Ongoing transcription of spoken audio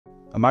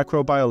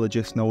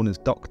microbiologist known as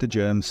Dr.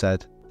 Germ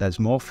said, "There's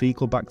more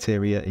fecal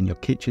bacteria in your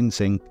kitchen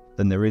sink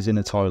than there is in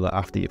a toilet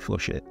after you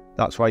flush it.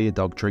 That's why your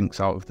dog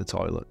drinks out of the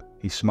toilet.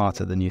 He's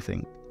smarter than you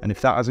think." And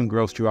if that hasn't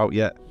grossed you out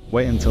yet,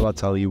 wait until I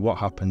tell you what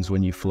happens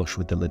when you flush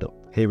with the lid up.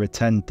 Here are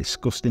 10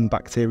 disgusting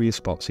bacteria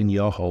spots in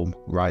your home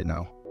right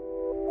now.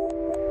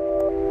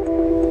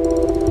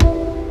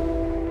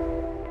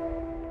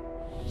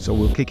 So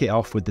we'll kick it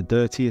off with the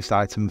dirtiest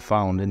item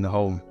found in the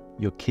home.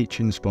 Your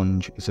kitchen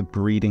sponge is a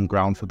breeding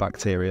ground for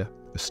bacteria.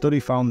 A study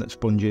found that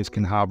sponges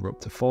can harbour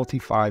up to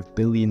 45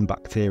 billion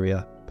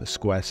bacteria per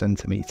square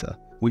centimetre,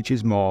 which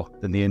is more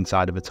than the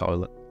inside of a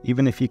toilet.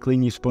 Even if you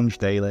clean your sponge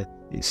daily,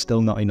 it's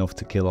still not enough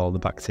to kill all the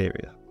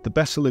bacteria. The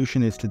best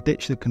solution is to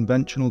ditch the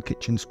conventional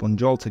kitchen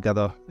sponge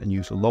altogether and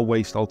use a low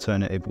waste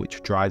alternative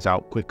which dries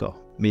out quicker,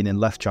 meaning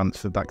less chance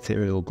for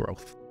bacterial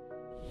growth.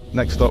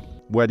 Next up,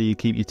 where do you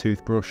keep your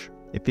toothbrush?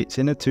 If it's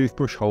in a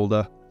toothbrush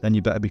holder, then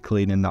you better be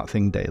cleaning that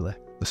thing daily.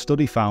 The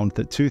study found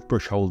that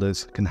toothbrush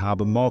holders can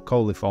harbour more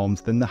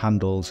coliforms than the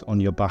handles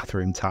on your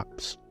bathroom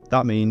taps.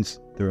 That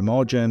means there are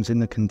more germs in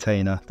the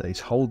container that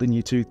is holding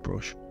your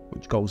toothbrush,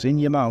 which goes in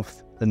your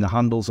mouth, than the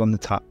handles on the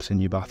taps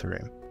in your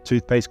bathroom.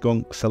 Toothpaste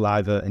gunk,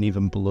 saliva and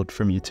even blood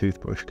from your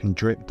toothbrush can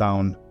drip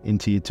down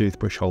into your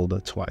toothbrush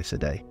holder twice a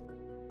day.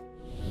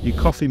 Your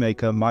coffee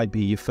maker might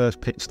be your first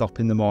pit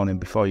stop in the morning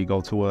before you go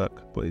to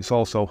work, but it's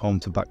also home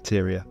to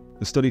bacteria.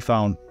 The study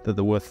found that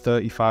there were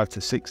 35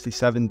 to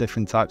 67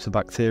 different types of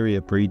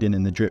bacteria breeding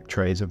in the drip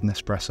trays of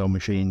Nespresso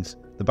machines.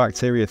 The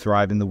bacteria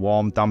thrive in the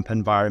warm, damp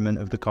environment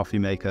of the coffee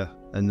maker,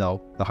 and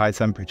no, the high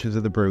temperatures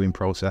of the brewing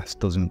process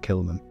doesn't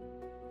kill them.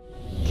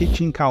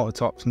 Kitchen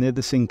countertops near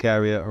the sink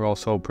area are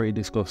also pretty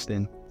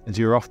disgusting, as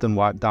you're often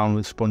wiped down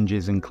with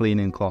sponges and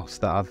cleaning cloths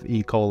that have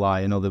E.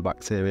 coli and other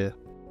bacteria.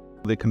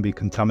 They can be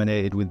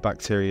contaminated with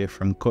bacteria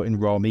from cutting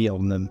raw meat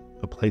on them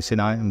or placing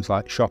items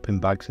like shopping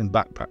bags and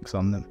backpacks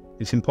on them.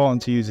 It's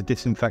important to use a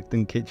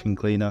disinfectant kitchen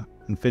cleaner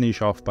and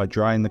finish off by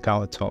drying the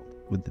countertop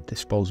with the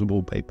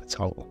disposable paper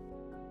towel.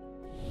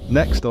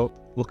 Next up,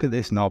 look at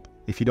this knob.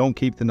 If you don't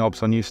keep the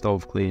knobs on your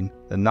stove clean,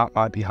 then that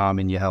might be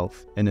harming your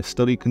health. In a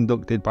study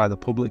conducted by the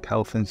Public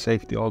Health and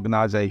Safety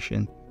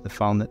Organisation, they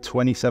found that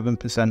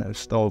 27% of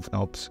stove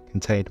knobs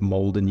contained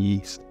mould and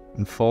yeast,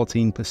 and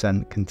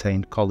 14%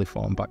 contained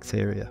coliform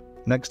bacteria.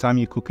 Next time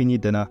you're cooking your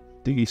dinner,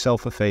 do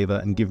yourself a favour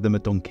and give them a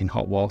dunk in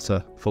hot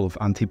water full of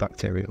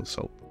antibacterial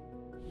soap.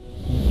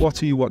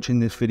 What are you watching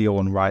this video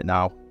on right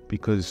now?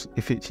 Because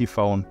if it's your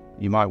phone,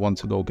 you might want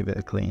to go give it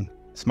a clean.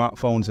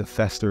 Smartphones are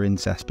festering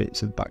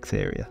cesspits of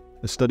bacteria.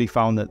 A study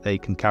found that they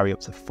can carry up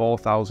to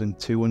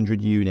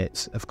 4,200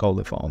 units of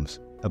coliforms,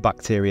 a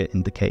bacteria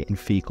indicating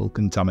fecal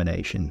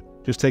contamination.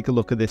 Just take a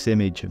look at this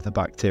image of the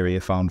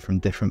bacteria found from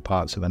different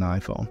parts of an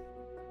iPhone.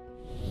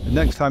 The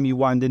next time you're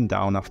winding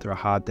down after a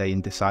hard day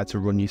and decide to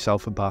run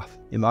yourself a bath,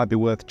 it might be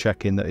worth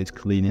checking that it's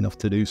clean enough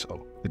to do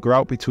so. The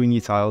grout between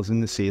your tiles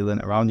and the ceiling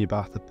around your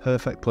bath are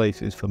perfect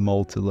places for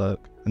mould to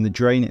lurk, and the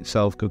drain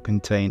itself could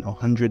contain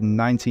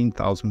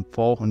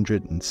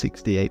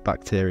 119,468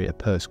 bacteria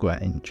per square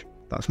inch.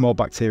 That's more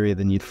bacteria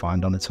than you'd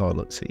find on a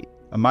toilet seat.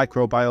 A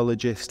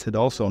microbiologist had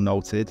also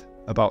noted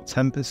about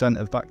 10%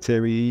 of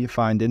bacteria you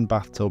find in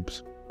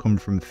bathtubs come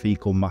from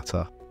fecal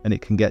matter, and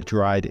it can get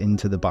dried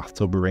into the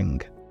bathtub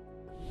ring.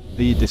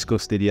 Are you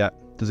disgusted yet?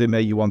 Does it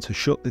make you want to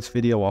shut this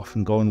video off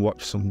and go and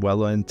watch some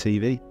well-earned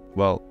TV?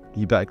 Well,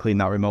 you better clean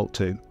that remote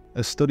too.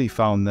 A study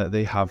found that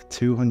they have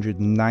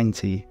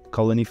 290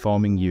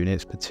 colony-forming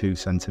units per 2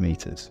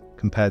 centimetres,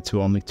 compared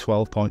to only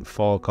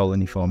 12.4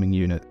 colony-forming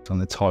units on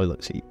the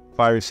toilet seat.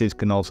 Viruses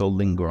can also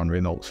linger on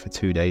remotes for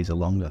 2 days or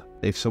longer.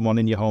 If someone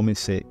in your home is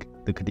sick,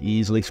 they could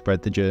easily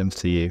spread the germs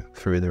to you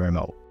through the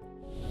remote.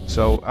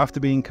 So,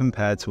 after being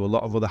compared to a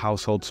lot of other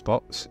household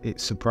spots,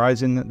 it's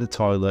surprising that the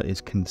toilet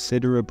is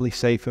considerably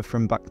safer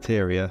from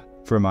bacteria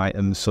from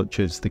items such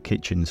as the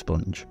kitchen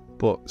sponge.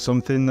 But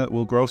something that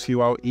will gross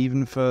you out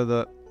even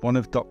further, one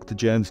of Dr.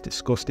 Germ's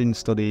disgusting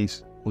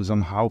studies was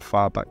on how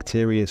far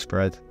bacteria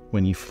spread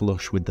when you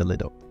flush with the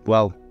lid up.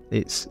 Well,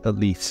 it's at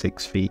least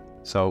 6 feet.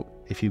 So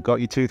if you've got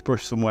your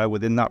toothbrush somewhere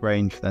within that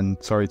range, then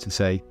sorry to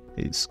say,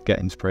 it's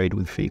getting sprayed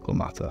with fecal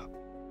matter.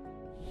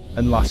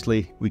 And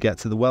lastly, we get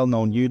to the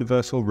well-known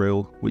universal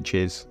rule, which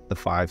is the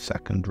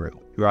 5-second rule.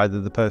 You're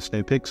either the person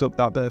who picks up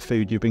that bit of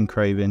food you've been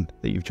craving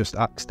that you've just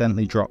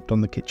accidentally dropped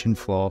on the kitchen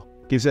floor,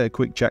 gives it a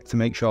quick check to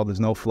make sure there's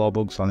no floor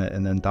bugs on it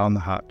and then down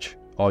the hatch,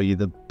 or you're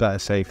the better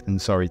safe than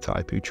sorry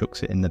type who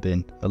chucks it in the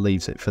bin or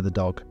leaves it for the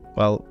dog.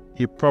 Well,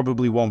 you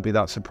probably won't be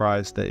that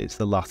surprised that it's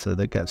the latter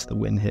that gets the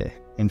win here.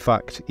 In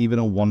fact, even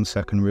a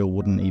 1-second rule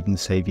wouldn't even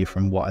save you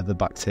from whatever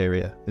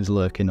bacteria is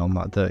lurking on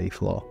that dirty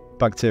floor.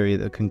 Bacteria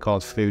that can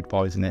cause food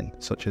poisoning,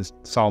 such as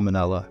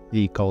Salmonella,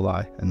 E.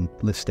 coli, and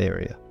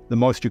Listeria. The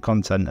moisture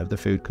content of the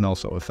food can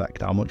also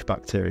affect how much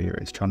bacteria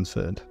is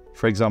transferred.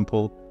 For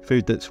example,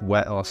 food that's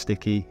wet or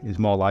sticky is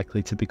more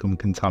likely to become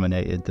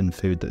contaminated than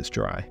food that's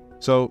dry.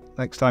 So,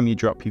 next time you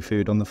drop your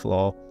food on the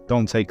floor,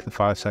 don't take the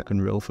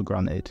 5-second rule for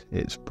granted.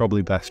 It's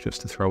probably best just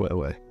to throw it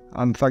away.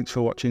 And thanks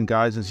for watching,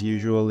 guys. As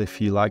usual, if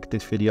you liked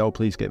this video,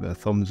 please give it a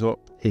thumbs up.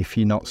 If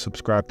you're not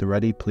subscribed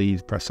already,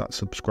 please press that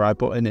subscribe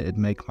button. It'd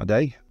make my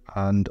day.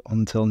 And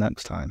until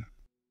next time.